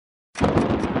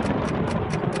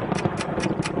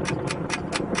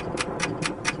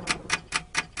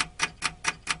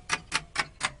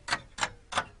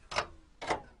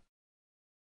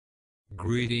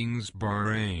Greetings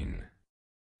Bahrain.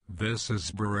 This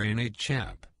is Bahraini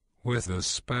Chap, with a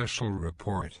special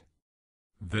report.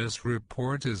 This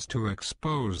report is to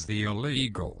expose the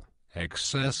illegal,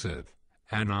 excessive,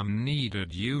 and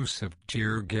unneeded use of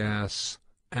tear gas,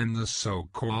 and the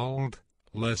so-called,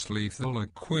 less lethal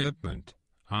equipment,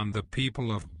 on the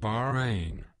people of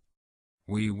Bahrain.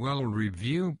 We will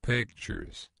review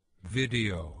pictures,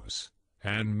 videos,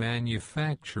 and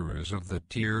manufacturers of the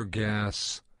tear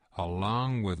gas,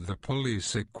 along with the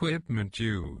police equipment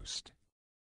used.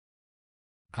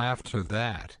 After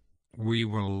that, we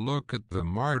will look at the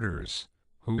martyrs,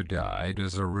 who died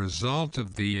as a result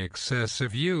of the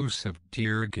excessive use of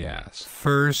tear gas.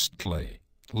 Firstly,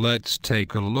 let's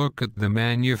take a look at the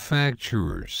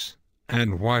manufacturers,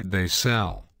 and what they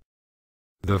sell.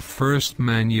 The first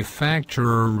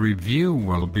manufacturer review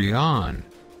will be on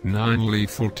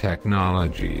NonLethal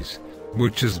Technologies,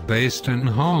 which is based in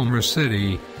Homer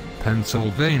City,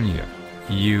 Pennsylvania,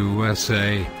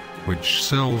 USA, which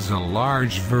sells a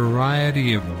large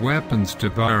variety of weapons to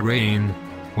Bahrain,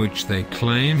 which they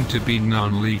claim to be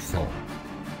non-lethal.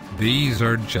 These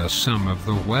are just some of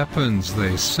the weapons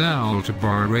they sell to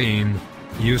Bahrain,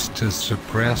 used to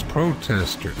suppress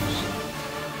protesters.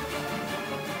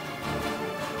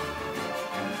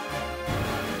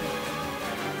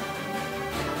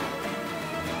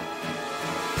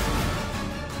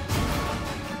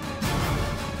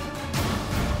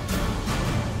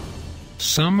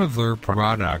 Some of their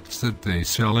products that they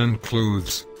sell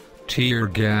includes tear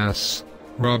gas,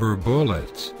 rubber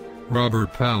bullets, rubber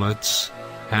pellets,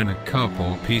 and a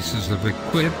couple pieces of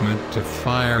equipment to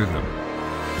fire them.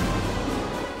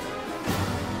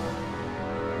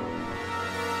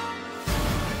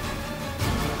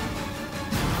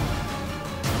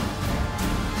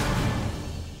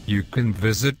 You can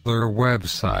visit their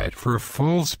website for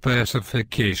full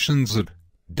specifications at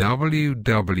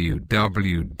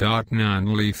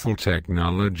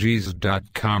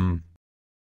www.nonlethaltechnologies.com.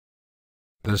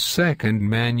 The second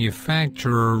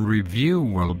manufacturer review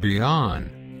will be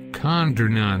on Condor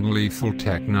Non-Lethal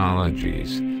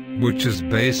Technologies, which is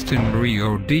based in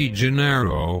Rio de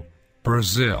Janeiro,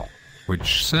 Brazil,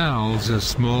 which sells a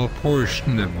small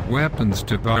portion of weapons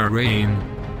to Bahrain,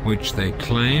 which they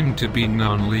claim to be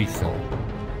non-lethal.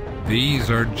 These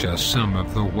are just some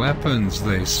of the weapons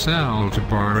they sell to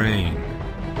Bahrain.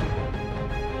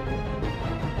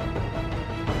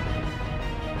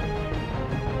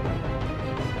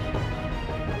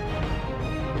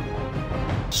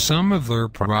 Some of their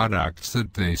products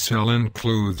that they sell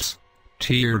includes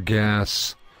tear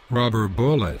gas, rubber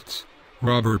bullets,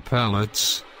 rubber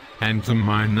pellets, and to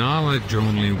my knowledge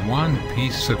only one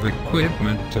piece of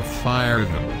equipment to fire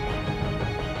them.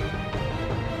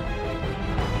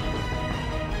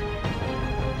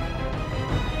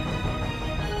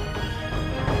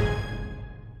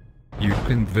 You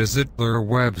can visit their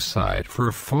website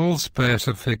for full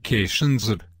specifications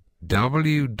at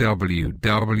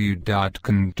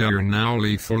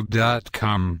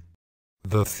www.condornowlethal.com.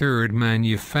 The third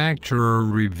manufacturer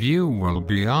review will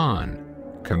be on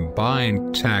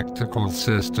Combined Tactical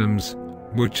Systems,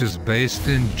 which is based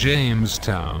in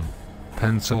Jamestown,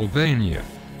 Pennsylvania,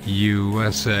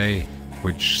 USA,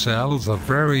 which sells a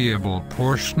variable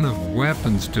portion of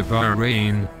weapons to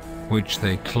Bahrain, which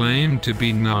they claim to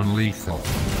be non-lethal.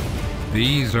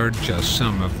 These are just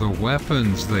some of the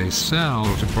weapons they sell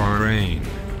to Bahrain.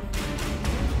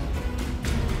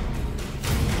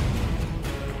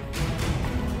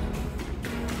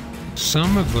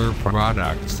 Some of their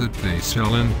products that they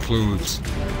sell includes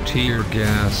tear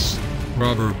gas,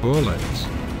 rubber bullets,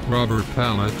 rubber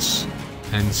pellets,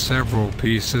 and several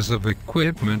pieces of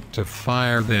equipment to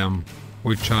fire them,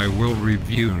 which I will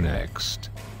review next.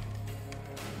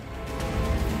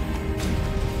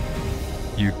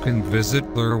 You can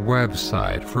visit their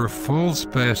website for full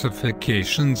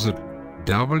specifications at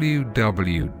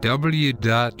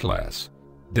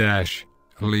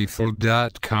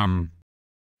www.less-lethal.com.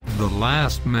 The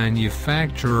last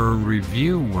manufacturer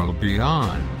review will be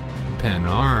on Penn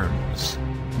Arms,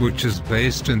 which is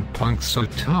based in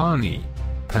Punxsutawney,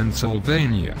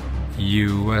 Pennsylvania,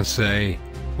 USA,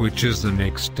 which is an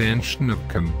extension of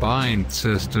Combined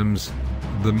Systems,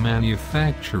 the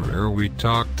manufacturer we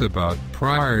talked about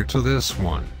prior to this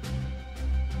one.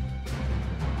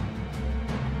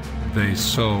 They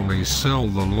solely sell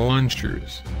the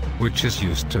launchers, which is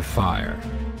used to fire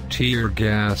tear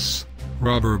gas,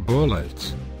 rubber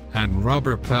bullets, and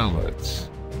rubber pellets.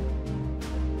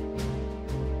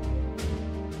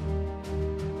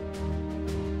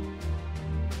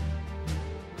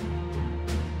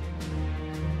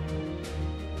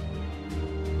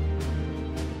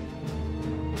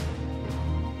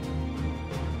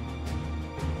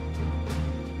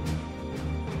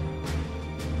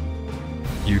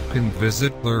 You can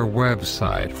visit their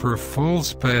website for full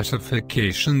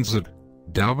specifications at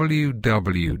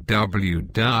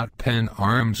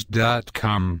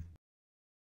www.pennarms.com.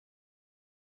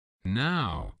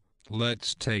 Now,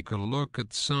 let's take a look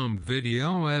at some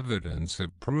video evidence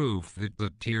of proof that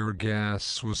the tear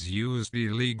gas was used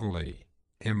illegally,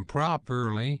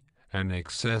 improperly, and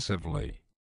excessively.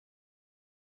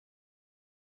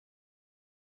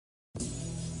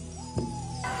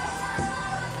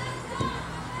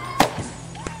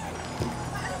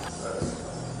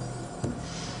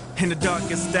 In the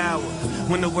darkest hour,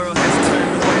 when the world has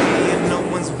turned away and no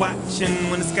one's watching,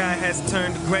 when the sky has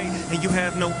turned gray and you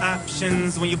have no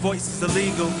options, when your voice is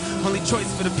illegal, only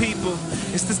choice for the people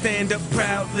is to stand up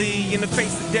proudly in the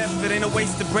face of death. It ain't a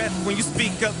waste of breath when you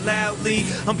speak up loudly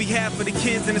on behalf of the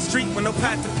kids in the street with no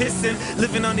pot to piss in,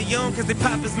 living on their own cause their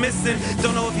pop is missing,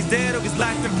 don't know if he's dead or he's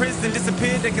locked in prison,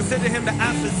 disappeared, they consider him the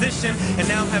opposition, and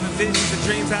now I'm having visions and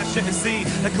dreams I shouldn't see.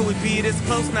 Like, could we be this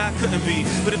close? Nah, I couldn't be.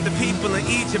 But if the people in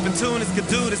Egypt and Tunis could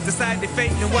do this, decide their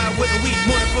fate, then why wouldn't we?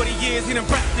 More than 40 years, he done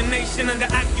brought the nation under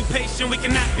occupation. We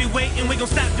cannot be waiting, we gon'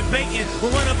 stop debating.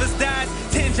 When one of us dies,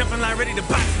 10 jump in line ready to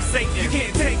box with Satan. You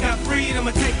can't take our freedom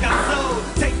and take our soul.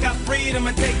 Take our freedom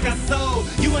and take our soul.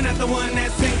 You are not the one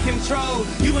that's in control.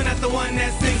 You are not the one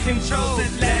that's in control.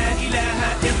 Says La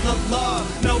ilaha illallah.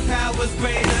 No power's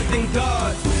greater than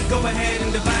God's. Go ahead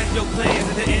and devise your plans.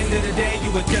 At the end of the day,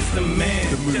 you are just a man.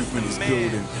 The movement is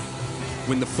building.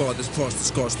 When the fathers pass the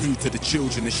scars through to the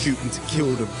children, they're shooting to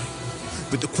kill them.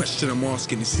 But the question I'm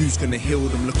asking is who's gonna heal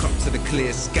them? Look up to the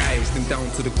clear skies, then down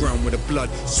to the ground where the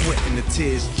blood, sweat and the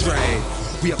tears dry.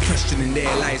 We are questioning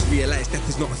their lives, realize death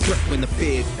is not a threat when the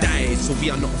fear dies. So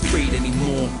we are not afraid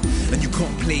anymore, and you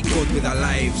can't play God with our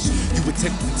lives. You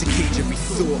attempted to cage every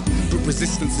thought, but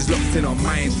resistance is locked in our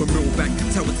minds. From Millbank to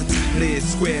Tower to Tapler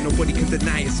Square, nobody can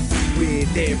deny us. We're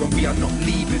there and we are not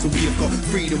leaving till we have got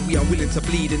freedom. We are willing to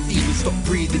bleed and even stop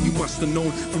breathing. You must have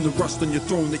known from the rust on your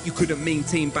throne that you couldn't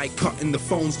maintain by cutting the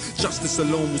phones. Justice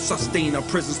alone will sustain our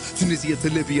presence. Tunisia to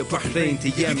Libya, Bahrain to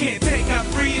Yemen. You can't take our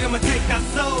freedom and take our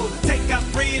soul. Take our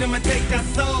freedom and take our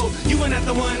soul. You are not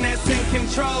the one that's in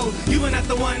control. You are not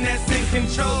the one that's in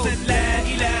control. Says La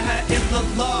ilaha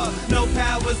illallah. No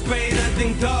power's greater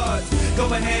than God's. Go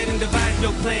ahead and devise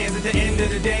your plans. At the end of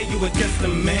the day, you are just a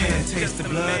man. I done taste the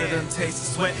blood, I done taste the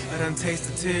sweat, I done taste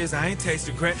the tears, I ain't taste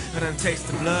regret. I done taste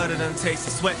the blood, I done taste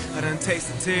the sweat, I done taste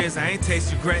the tears, I ain't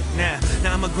taste regret. Now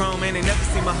I'm a grown man, ain't never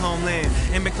seen my homeland.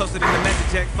 Ain't been closer than the Magic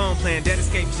Jack phone plan. Dad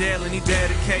escaped jail and he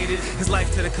dedicated his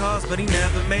life to the cause, but he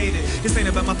never made it. This ain't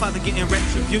about my father getting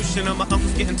retribution, or my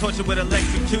uncles getting tortured with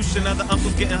electrocution, other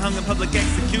uncles getting hung in public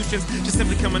executions, just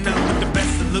simply coming up with the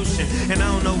best solution. And I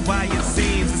don't know why it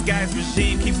seems this guy's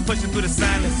regime keeps pushing through the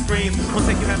silent screams. Won't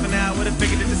take you half an hour to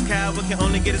figure that this coward can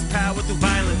only get his power through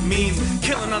violent means.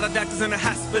 Killing all the doctors in the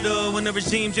hospital when the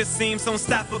regime just seems so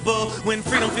unstoppable. When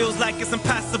freedom feels like it's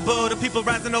impossible, the people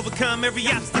rise and overcome every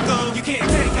obstacle. You can't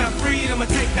take our freedom and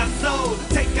take our soul.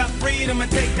 Take our freedom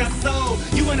and take our soul.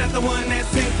 You are not the one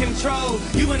that's in control.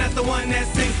 You are not the one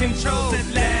that's in control. Says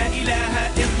La ilaha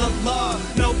illallah.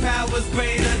 No power's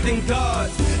greater than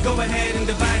God's. Go ahead and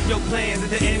devise your plans. At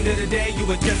the end of the day, you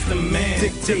are just a man.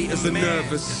 Dictators are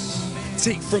nervous.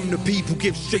 Take from the people,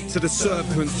 give straight to the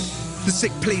serpents. The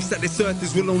sick place that this earth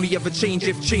is will only ever change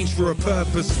if changed for a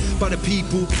purpose. By the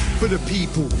people, for the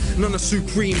people. None are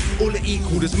supreme, all are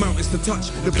equal. There's mountains to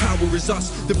touch, the power is us.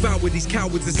 Devour these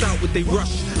cowards, it's outward they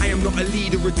rush. I am not a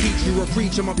leader, a teacher, or a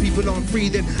preacher. My people aren't free,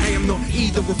 then I am not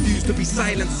either. Refuse to be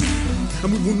silenced,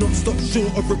 and we will not stop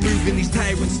short of removing these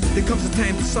tyrants. There comes a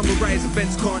time to summarize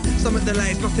events, can't stomach the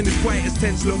lies. Nothing is quiet as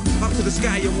tense. Look up to the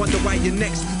sky and wonder why you're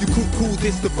next. You could call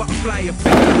this the butterfly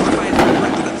effect.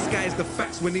 That the sky is the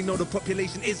facts when they know the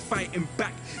population is fighting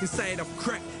back. Inside of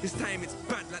crack, this time it's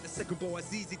bad. Like the second ball,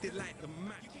 as easy did like the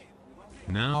Mac.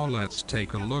 Now let's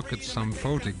take a look at some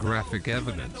photographic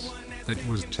evidence that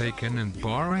was taken in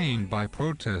Bahrain by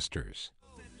protesters.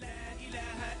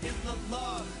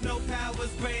 No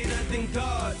power's greater than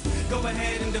God's. Go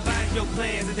ahead and devise your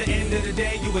plans. At the end of the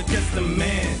day, you are just a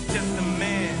man. Just a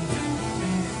man.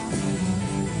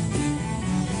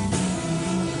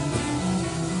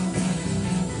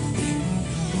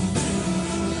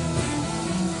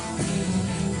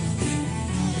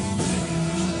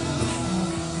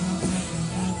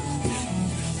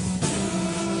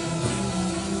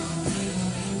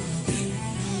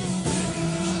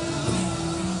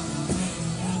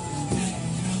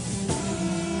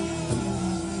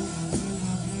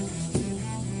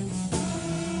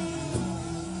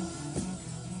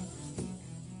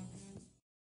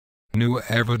 New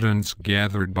evidence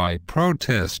gathered by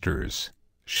protesters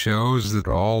shows that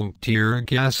all tear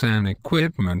gas and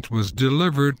equipment was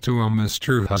delivered to a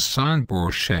Mr. Hassan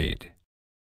Bourshid.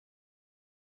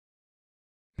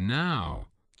 Now,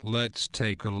 let's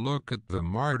take a look at the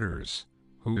martyrs,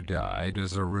 who died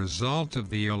as a result of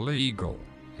the illegal,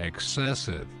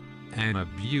 excessive, and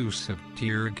abusive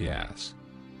tear gas.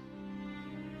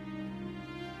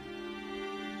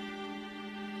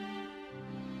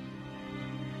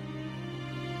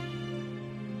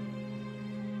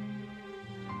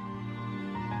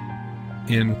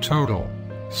 In total,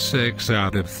 6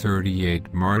 out of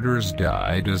 38 martyrs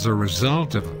died as a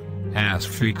result of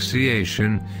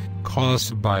asphyxiation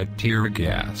caused by tear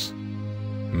gas.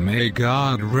 May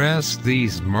God rest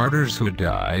these martyrs who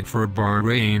died for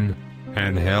Bahrain,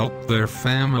 and help their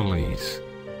families.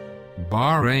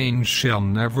 Bahrain shall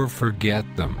never forget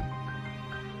them.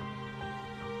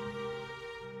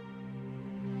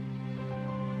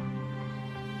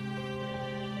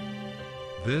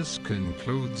 This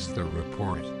concludes the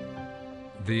report.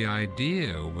 The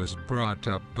idea was brought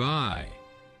up by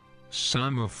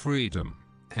Summer Freedom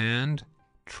and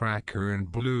Tracker in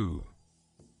Blue.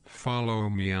 Follow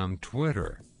me on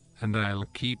Twitter, and I'll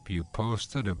keep you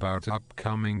posted about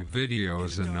upcoming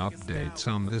videos and updates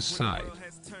on this site.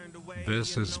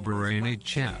 This is Bahraini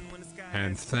Chap,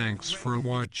 and thanks for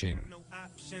watching.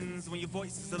 When your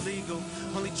voice is illegal,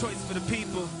 only choice for the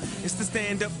people is to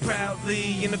stand up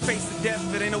proudly in the face of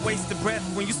death. It ain't a waste of breath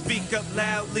when you speak up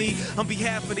loudly on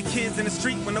behalf of the kids in the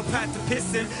street with no pot to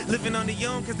piss in, living on their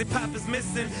own cause their pop is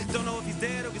missing. Don't know if he's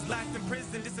dead or he's locked